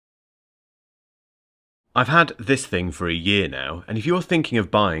I've had this thing for a year now, and if you're thinking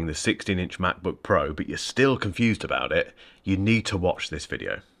of buying the 16-inch MacBook Pro but you're still confused about it, you need to watch this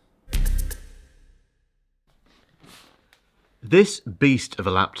video. This beast of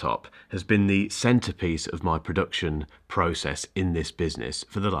a laptop has been the centerpiece of my production process in this business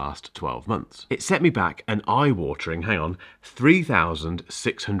for the last 12 months. It set me back an eye-watering,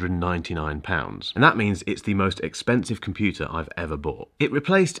 £3,699. And that means it's the most expensive computer I've ever bought. It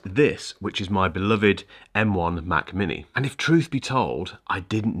replaced this, which is my beloved M1 Mac Mini. And if truth be told, I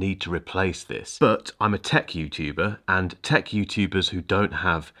didn't need to replace this. But I'm a tech YouTuber, and tech YouTubers who don't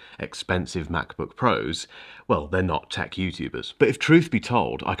have expensive MacBook Pros, well, they're not tech YouTubers. But if truth be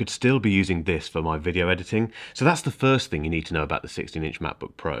told, I could still be using this for my video editing. So that's the first thing you need to know about the 16-inch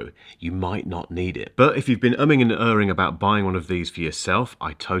MacBook Pro. You might not need it. But if you've been umming and erring about buying one of these for yourself,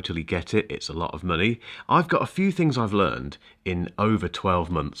 I totally get it. It's a lot of money. I've got a few things I've learned in over 12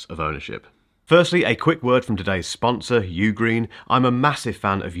 months of ownership. Firstly, a quick word from today's sponsor, Ugreen. I'm a massive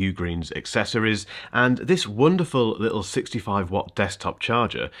fan of Ugreen's accessories, and this wonderful little 65-watt desktop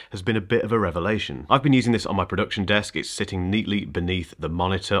charger has been a bit of a revelation. I've been using this on my production desk. It's sitting neatly beneath the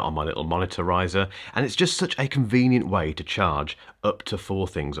monitor on my little monitor riser, and it's just such a convenient way to charge up to 4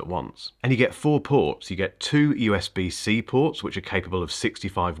 things at once. And you get 4 ports. You get 2 USB-C ports, which are capable of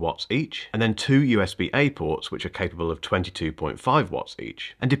 65 watts each, and then 2 USB-A ports, which are capable of 22.5 watts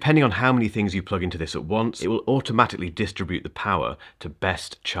each. And depending on how many things you plug into this at once, it will automatically distribute the power to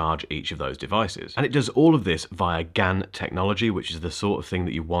best charge each of those devices. And it does all of this via GaN technology, which is the sort of thing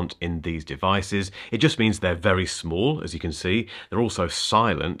that you want in these devices. It just means they're very small, as you can see. They're also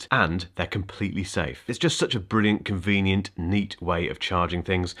silent, and they're completely safe. It's just such a brilliant, convenient, neat way of charging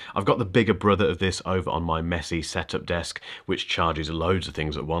things. I've got the bigger brother of this over on my messy setup desk, which charges loads of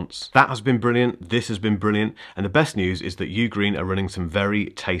things at once. That has been brilliant. This has been brilliant. And the best news is that Ugreen are running some very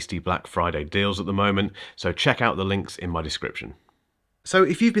tasty Black Friday deals at the moment, so check out the links in my description. So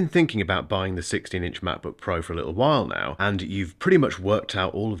if you've been thinking about buying the 16-inch MacBook Pro for a little while now, and you've pretty much worked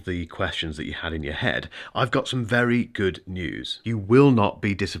out all of the questions that you had in your head, I've got some very good news. You will not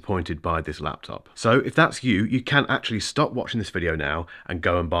be disappointed by this laptop. So if that's you, you can actually stop watching this video now and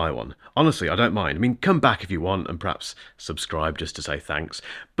go and buy one. Honestly, I don't mind. I mean, come back if you want and perhaps subscribe just to say thanks.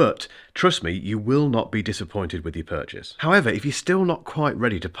 But trust me, you will not be disappointed with your purchase. However, if you're still not quite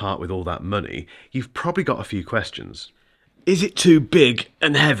ready to part with all that money, you've probably got a few questions. Is it too big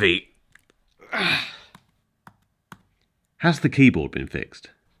and heavy? Has the keyboard been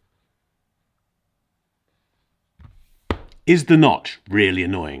fixed? Is the notch really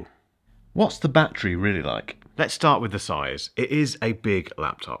annoying? What's the battery really like? Let's start with the size. It is a big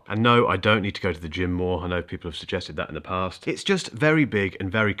laptop. And no, I don't need to go to the gym more. I know people have suggested that in the past. It's just very big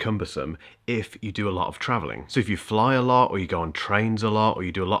and very cumbersome if you do a lot of traveling. So if you fly a lot, or you go on trains a lot, or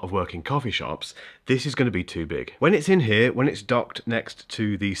you do a lot of work in coffee shops, this is going to be too big. When it's in here, when it's docked next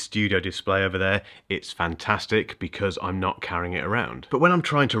to the studio display over there, it's fantastic because I'm not carrying it around. But when I'm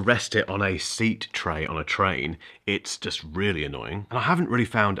trying to rest it on a seat tray on a train, it's just really annoying. And I haven't really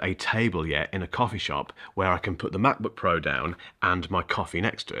found a table yet in a coffee shop where I can put the MacBook Pro down and my coffee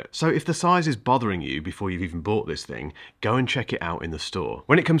next to it. So if the size is bothering you before you've even bought this thing, go and check it out in the store.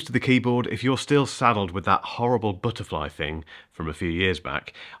 When it comes to the keyboard, if you're still saddled with that horrible butterfly thing from a few years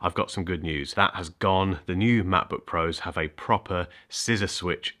back, I've got some good news. That has gone. The new MacBook Pros have a proper scissor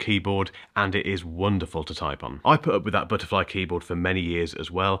switch keyboard, and it is wonderful to type on. I put up with that butterfly keyboard for many years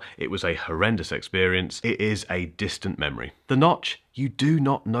as well. It was a horrendous experience. It is a distant memory. The notch, you do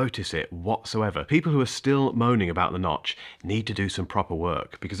not notice it whatsoever. People who are still moaning about the notch need to do some proper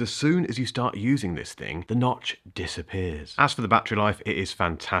work, because as soon as you start using this thing, the notch disappears. As for the battery life, it is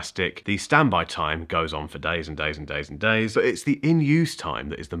fantastic. The standby time goes on for days and days and days and days, but it's the in-use time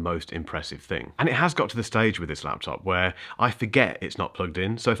that is the most impressive thing. And it has got to the stage with this laptop where I forget it's not plugged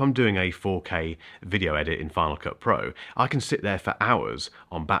in, so if I'm doing a 4K video edit in Final Cut Pro, I can sit there for hours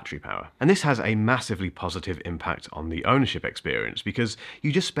on battery power. And this has a massively positive impact on the ownership experience, because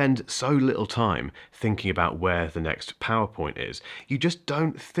you just spend so little time thinking about where the next power point is. You just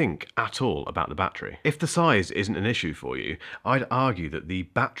don't think at all about the battery. If the size isn't an issue for you, I'd argue that the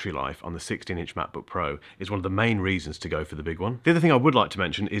battery life on the 16-inch MacBook Pro is one of the main reasons to go for the big one. The other thing I would like to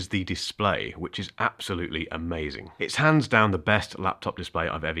mention is the display, which is absolutely amazing. It's hands down the best laptop display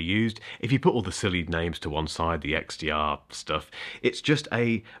I've ever used. If you put all the silly names to one side, the XDR stuff, it's just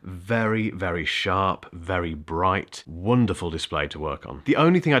a very, very sharp, very bright, wonderful display to work on. The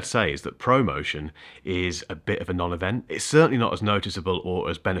only thing I'd say is that ProMotion is a bit of a non-event. It's certainly not as noticeable or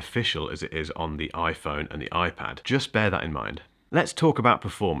as beneficial as it is on the iPhone and the iPad. Just bear that in mind. Let's talk about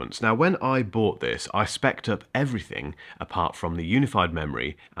performance. Now, when I bought this, I spec'd up everything apart from the unified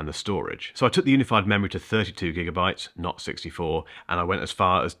memory and the storage. So I took the unified memory to 32 gigabytes, not 64, and I went as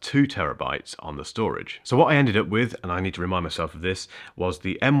far as 2 terabytes on the storage. So what I ended up with, and I need to remind myself of this, was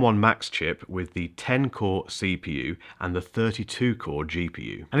the M1 Max chip with the 10-core CPU and the 32-core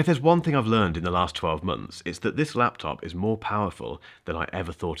GPU. And if there's one thing I've learned in the last 12 months, it's that this laptop is more powerful than I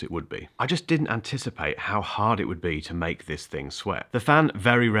ever thought it would be. I just didn't anticipate how hard it would be to make this thing sweat. The fan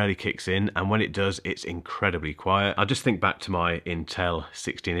very rarely kicks in, and when it does, it's incredibly quiet. I just think back to my Intel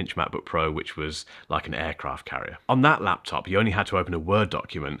 16-inch MacBook Pro, which was like an aircraft carrier. On that laptop, you only had to open a Word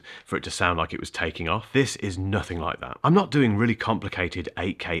document for it to sound like it was taking off. This is nothing like that. I'm not doing really complicated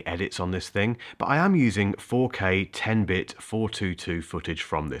 8K edits on this thing, but I am using 4K 10-bit 422 footage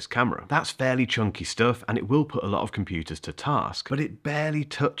from this camera. That's fairly chunky stuff, and it will put a lot of computers to task, but it barely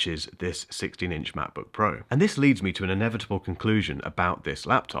touches this 16-inch MacBook Pro. And this leads me to an inevitable conclusion about this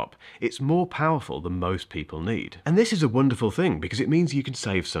laptop. It's more powerful than most people need. And this is a wonderful thing because it means you can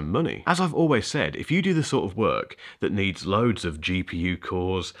save some money. As I've always said, if you do the sort of work that needs loads of GPU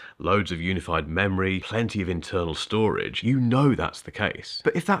cores, loads of unified memory, plenty of internal storage, you know that's the case.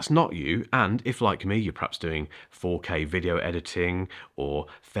 But if that's not you, and if like me, you're perhaps doing 4K video editing or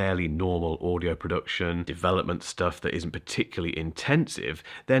fairly normal audio production, development stuff that isn't particularly intensive,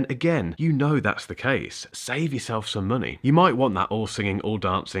 then again, you know that's the case. Save yourself some money. You might want that all-singing,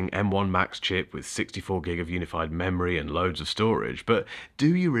 all-dancing M1 Max chip with 64 gig of unified memory and loads of storage, but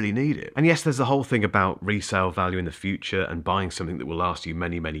do you really need it? And yes, there's the whole thing about resale value in the future and buying something that will last you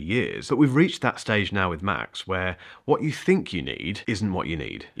many, many years, but we've reached that stage now with Macs where what you think you need isn't what you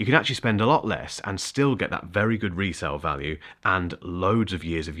need. You can actually spend a lot less and still get that very good resale value and loads of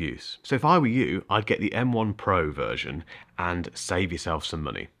years of use. So if I were you, I'd get the M1 Pro version and save yourself some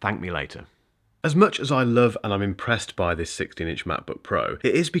money. Thank me later. As much as I love and I'm impressed by this 16-inch MacBook Pro,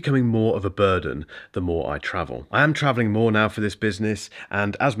 it is becoming more of a burden the more I travel. I am traveling more now for this business,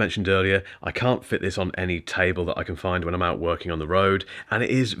 and as mentioned earlier, I can't fit this on any table that I can find when I'm out working on the road, and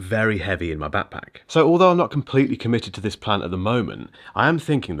it is very heavy in my backpack. So although I'm not completely committed to this plan at the moment, I am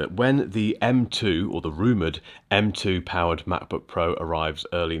thinking that when the M2, or the rumoured M2 powered MacBook Pro arrives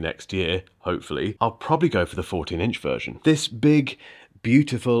early next year, hopefully, I'll probably go for the 14-inch version. This big,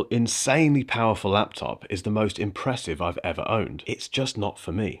 beautiful, insanely powerful laptop is the most impressive I've ever owned. It's just not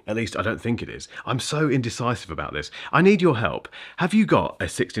for me. At least I don't think it is. I'm so indecisive about this. I need your help. Have you got a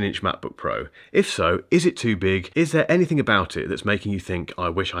 16-inch MacBook Pro? If so, is it too big? Is there anything about it that's making you think, I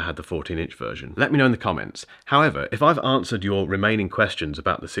wish I had the 14-inch version? Let me know in the comments. However, if I've answered your remaining questions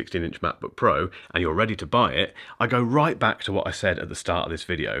about the 16-inch MacBook Pro and you're ready to buy it, I go right back to what I said at the start of this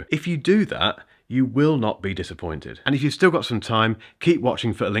video. If you do that, you will not be disappointed. And if you've still got some time, keep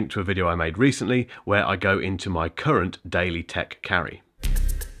watching for a link to a video I made recently where I go into my current daily tech carry.